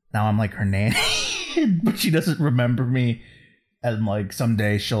now I'm like her nanny but she doesn't remember me and like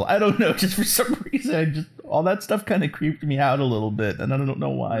someday she'll, I don't know, just for some reason all that stuff kind of creeped me out a little bit and I don't know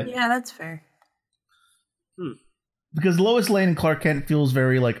why. Yeah, that's fair. Because Lois Lane and Clark Kent feels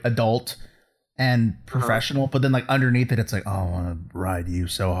very like adult and professional, but then like underneath it it's like, oh, I want to ride you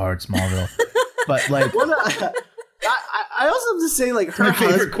so hard, Smallville. But like, I also have to say, like, her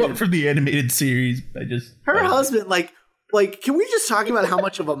favorite quote from the animated series. Her husband, like, can we just talk about how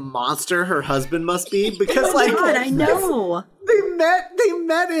much of a monster her husband must be? Because, like, God, I know they met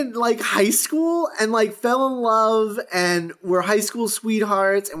met in like high school and like fell in love and were high school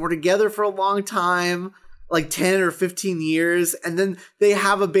sweethearts and were together for a long time, like 10 or 15 years, and then they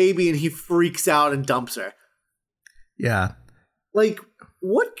have a baby and he freaks out and dumps her. Yeah. Like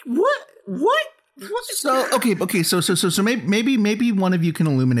what? So okay. So maybe one of you can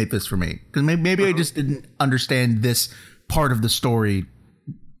illuminate this for me, because maybe I just didn't understand this part of the story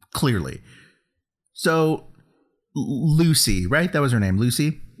clearly. So Lucy, right? That was her name,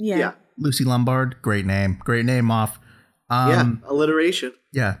 Lucy. Yeah. Lucy Lombard. Great name. Off. Alliteration.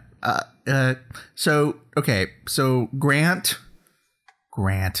 Yeah. So Grant.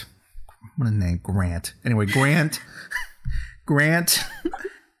 What a name, Grant. Anyway, Grant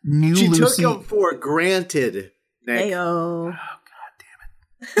knew She Lucy. took him for granted, Nick. Heyo. Oh, God damn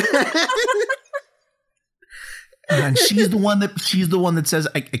it. And she's the one that says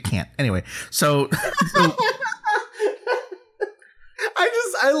I can't. Anyway, so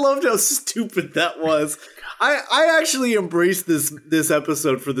I loved how stupid that was. I actually embraced this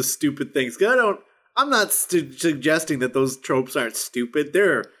episode for the stupid things. 'Cause I'm not suggesting that those tropes aren't stupid.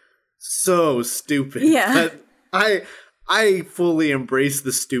 They're so stupid. Yeah. But I fully embrace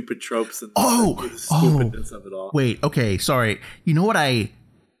the stupid tropes and the stupidness of it all. Wait, okay, sorry. You know what I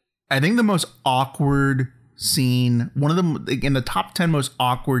think the most awkward scene, one of them in the top 10 most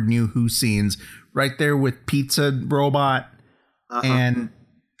awkward New Who scenes, right there with Pizza Robot and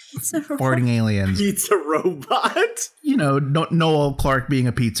farting aliens. Pizza Robot? You know, Noel Clark being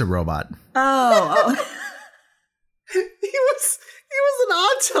a pizza robot. Oh. He was an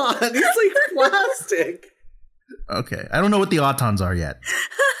auton. He's like plastic. Okay, I don't know what the autons are yet.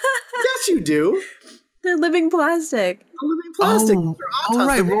 Yes, you do. They're living plastic. Living plastic. Oh,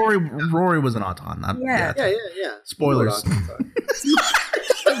 right. Rory was an auton. Yeah. Yeah. Spoilers.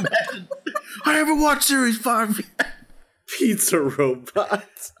 I haven't watched series 5. Pizza Robot.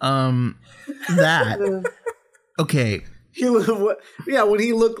 That. Okay. When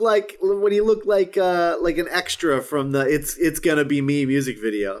he looked like an extra from the It's Gonna Be Me music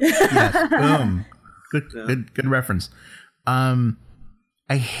video. Yes. Boom. Good reference. I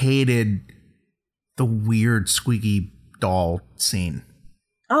hated the weird squeaky doll scene.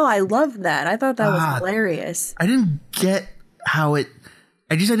 Oh, I loved that. I thought that was hilarious. I didn't get how it.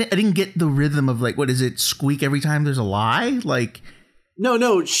 I didn't get the rhythm of like, what is it? Squeak every time there's a lie? Like,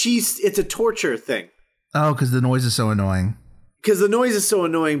 no. It's a torture thing. Oh, because the noise is so annoying. Because the noise is so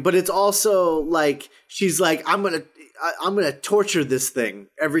annoying, but it's also like she's like, I'm gonna torture this thing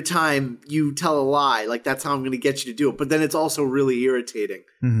every time you tell a lie. Like, that's how I'm gonna get you to do it. But then it's also really irritating.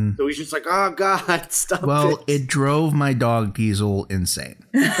 Mm-hmm. So he's just like, oh God, stop. Well, it drove my dog Diesel insane.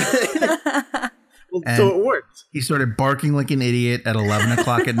 So it worked. He started barking like an idiot at 11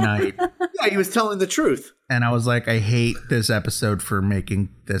 o'clock at night. Yeah, he was telling the truth. And I was like, I hate this episode for making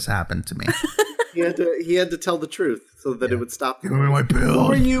this happen to me. He had to tell the truth so that it would stop. Give me my pill.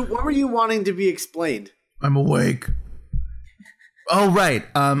 What were you wanting to be explained? I'm awake. Oh, right.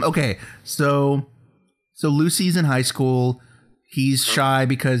 Okay. So Lucy's in high school. He's shy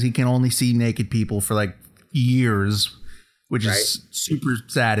because he can only see naked people for like years, which is super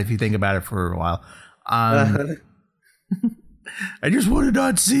sad if you think about it for a while. I just want to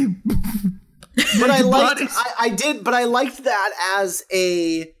not see. But I liked that as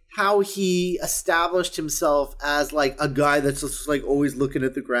how he established himself as like a guy that's just like always looking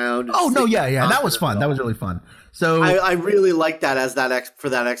at the ground. Oh no, yeah, that was fun. That was really fun. So I really liked that as for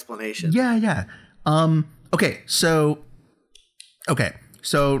that explanation. Yeah. Okay, so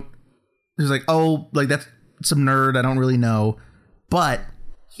there's like, oh, like that's some nerd I don't really know, but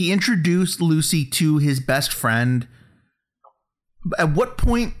he introduced Lucy to his best friend. At what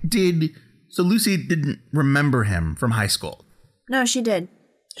point so Lucy didn't remember him from high school? No, she did.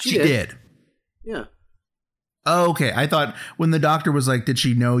 She did. Yeah. Oh, okay. I thought when the doctor was like, did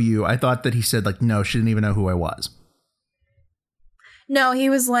she know you? I thought that he said like, no, she didn't even know who I was. No, he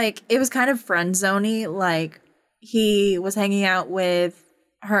was like, it was kind of friend zoney. Like he was hanging out with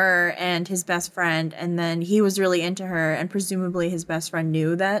her and his best friend, and then he was really into her, and presumably his best friend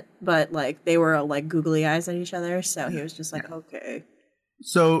knew that, but like they were like googly eyes at each other, so he was just like, okay.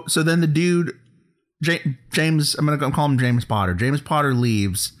 So then the dude, James, I'm gonna call him James Potter. James Potter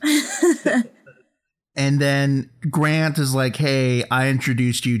leaves, and then Grant is like, "Hey, I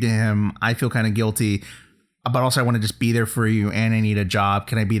introduced you to him. I feel kind of guilty, but also I want to just be there for you, and I need a job.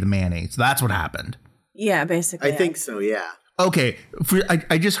 Can I be the Manny?" So that's what happened. Yeah, basically. I think so. Yeah. Okay,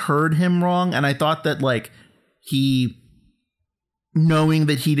 I just heard him wrong, and I thought that like he, knowing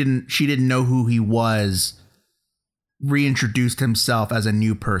that she didn't know who he was, reintroduced himself as a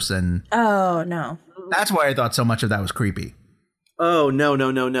new person. Oh no. That's why I thought so much of that was creepy. Oh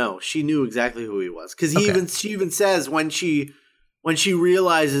no! She knew exactly who he was because she even says when she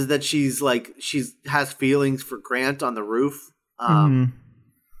realizes that she's has feelings for Grant on the roof.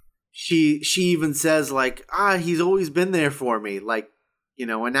 She even says he's always been there for me,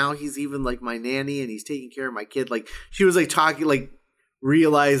 and now he's even my nanny and he's taking care of my kid. She was talking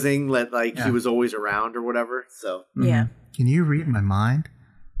realizing that he was always around or whatever. So yeah. Can you read my mind?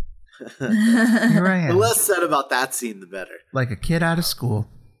 Here I am. The less said about that scene, the better. Like a kid out of school.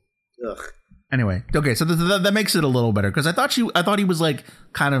 Ugh. Anyway, okay, so that makes it a little better because I thought he was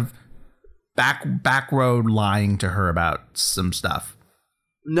kind of back road lying to her about some stuff.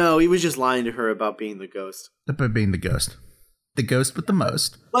 No, he was just lying to her about being the ghost. About being the ghost with the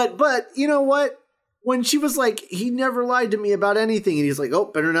most. But you know what? When she was he never lied to me about anything, and he's oh,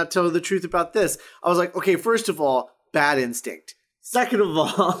 better not tell her the truth about this. I was okay, first of all, bad instinct. Second of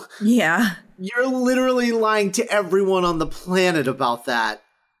all, yeah, you're literally lying to everyone on the planet about that.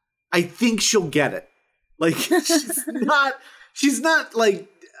 I think she'll get it. She's not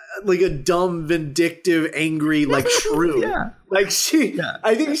a dumb, vindictive, angry shrew. Yeah.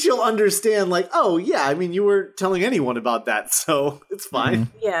 I think she'll understand oh yeah, I mean you weren't telling anyone about that, so it's fine.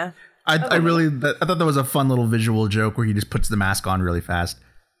 Mm-hmm. Yeah. I thought that was a fun little visual joke where he just puts the mask on really fast.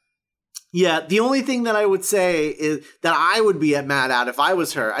 Yeah, the only thing that I would say is that I would be mad at if I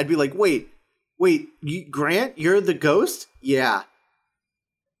was her. I'd be wait, Grant, you're the ghost? Yeah.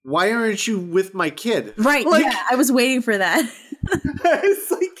 Why aren't you with my kid? Right, yeah, I was waiting for that.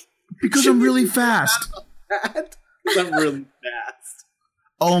 It's because I'm really fast. Because I'm really fast.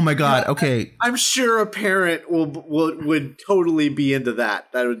 Oh my god, okay. I'm sure a parent would totally be into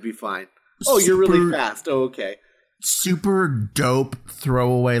that. That would be fine. Oh, you're really fast. Oh, okay. Super dope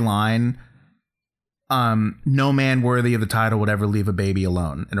throwaway line. No man worthy of the title would ever leave a baby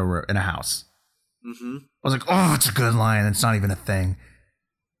alone in a house. Mm-hmm. I was oh, it's a good line. It's not even a thing.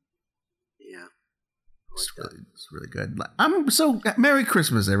 Yeah, it's really good. So Merry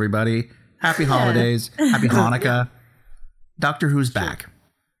Christmas, everybody. Happy holidays. Happy Hanukkah. Doctor Who's back.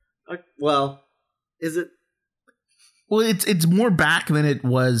 Well, is it? Well, it's more back than it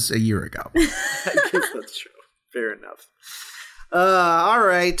was a year ago. I guess that's true. Fair enough. All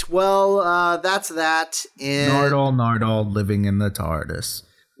right. Well, that's that. And Nardole living in the TARDIS.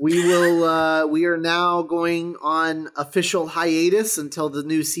 We will. We are now going on official hiatus until the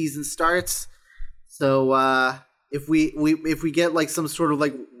new season starts. So if we get some sort of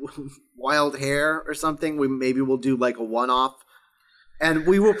wild hair or something, we'll do a one-off, and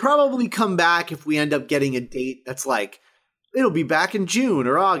we will probably come back if we end up getting a date that's it'll be back in June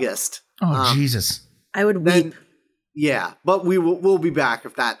or August. Oh Jesus. I would weep. Yeah, but we'll be back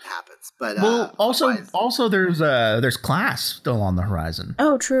if that happens. But also there's Class still on the horizon.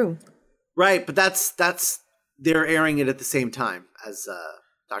 Oh, true. Right, but that's they're airing it at the same time as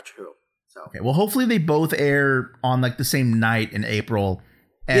Doctor Who. So okay, well hopefully they both air on the same night in April.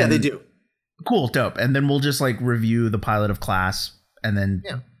 And yeah, they do. Cool, dope. And then we'll just review the pilot of Class and then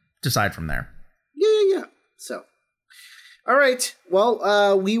decide from there. Yeah. So. All right.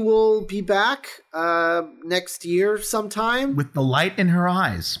 Well, we will be back next year sometime. With the light in her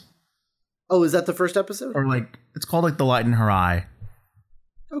eyes. Oh, is that the first episode? Or it's called the light in her eye.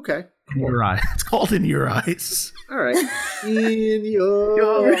 Okay. In your eye. It's called In Your Eyes. All right. In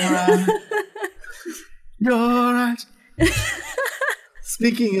your eyes. Your eyes.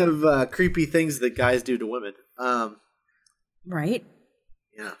 Speaking of creepy things that guys do to women. Right.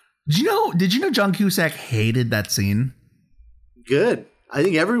 Yeah. Did you know John Cusack hated that scene? Good. I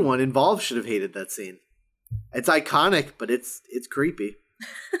think everyone involved should have hated that scene. It's iconic, but it's creepy.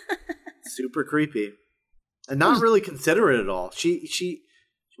 Super creepy. And not really considerate at all. She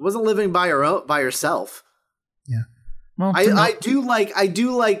wasn't living by herself. Yeah. Well, I do like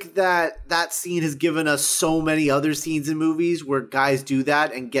that scene has given us so many other scenes in movies where guys do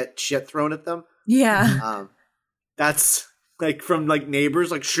that and get shit thrown at them. Yeah. That's from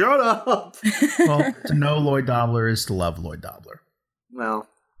Neighbors, shut up. Well, to know Lloyd Dobler is to love Lloyd Dobler. Well,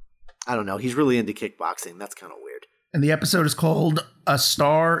 I don't know. He's really into kickboxing. That's kind of weird. And the episode is called A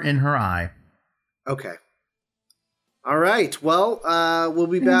Star in Her Eye. Okay. All right. Well, we'll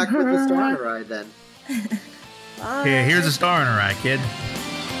be back with the Star in Her Eye then. Bye. Here's a star in her eye, kid.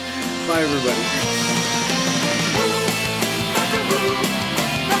 Bye, everybody.